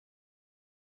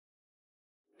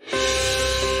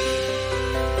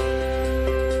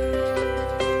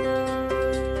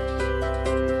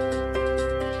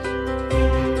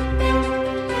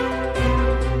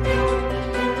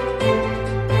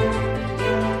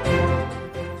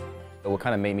what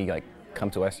kind of made me like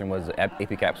come to Western was the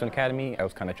AP Capstone Academy. I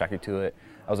was kind of attracted to it.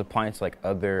 I was applying to like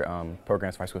other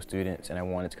programs for high school students, and I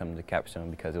wanted to come to Capstone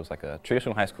because it was like a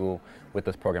traditional high school with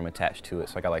this program attached to it.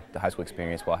 So I got like the high school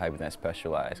experience while having that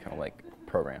specialized kind of like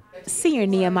program. Senior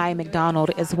Nehemiah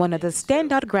MacDonald is one of the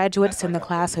standout graduates in the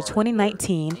class of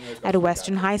 2019 at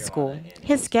Western High School.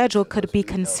 His schedule could be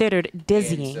considered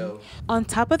dizzying. On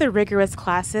top of the rigorous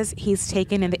classes he's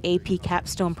taken in the AP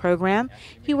Capstone program,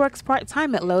 he works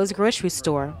part-time at Lowe's grocery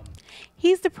store.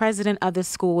 He's the president of the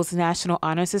school's National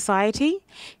Honor Society.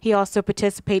 He also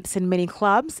participates in many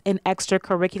clubs and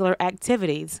extracurricular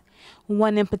activities.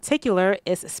 One in particular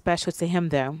is special to him,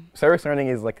 though. Service learning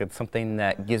is like something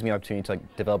that gives me an opportunity to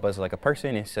like develop as like a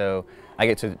person, and so I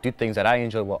get to do things that I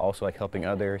enjoy while also like helping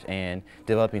others and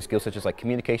developing skills such as like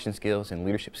communication skills and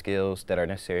leadership skills that are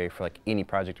necessary for like any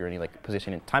project or any like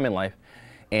position and time in life.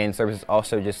 And service is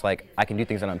also just like I can do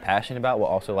things that I'm passionate about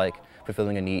while also like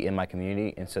fulfilling a need in my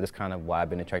community, and so that's kind of why I've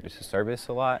been attracted to service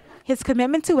a lot. His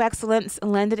commitment to excellence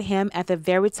landed him at the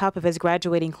very top of his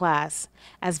graduating class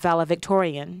as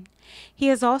valedictorian. He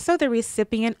is also the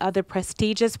recipient of the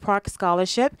prestigious Park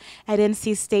Scholarship at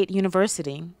NC State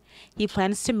University. He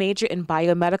plans to major in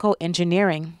biomedical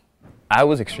engineering. I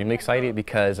was extremely excited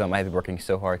because I've been working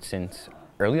so hard since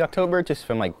early October, just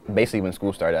from like basically when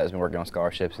school started. I've been working on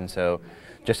scholarships, and so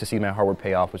just to see my hard work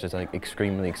pay off was just like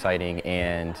extremely exciting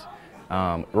and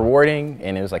rewarding,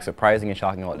 and it was like surprising and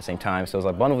shocking all at the same time. So it was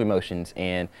like a bundle of emotions,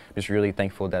 and just really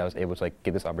thankful that I was able to like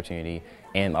get this opportunity,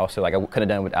 and also like I couldn't have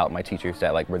done it without my teachers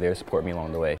that like were there to support me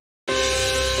along the way.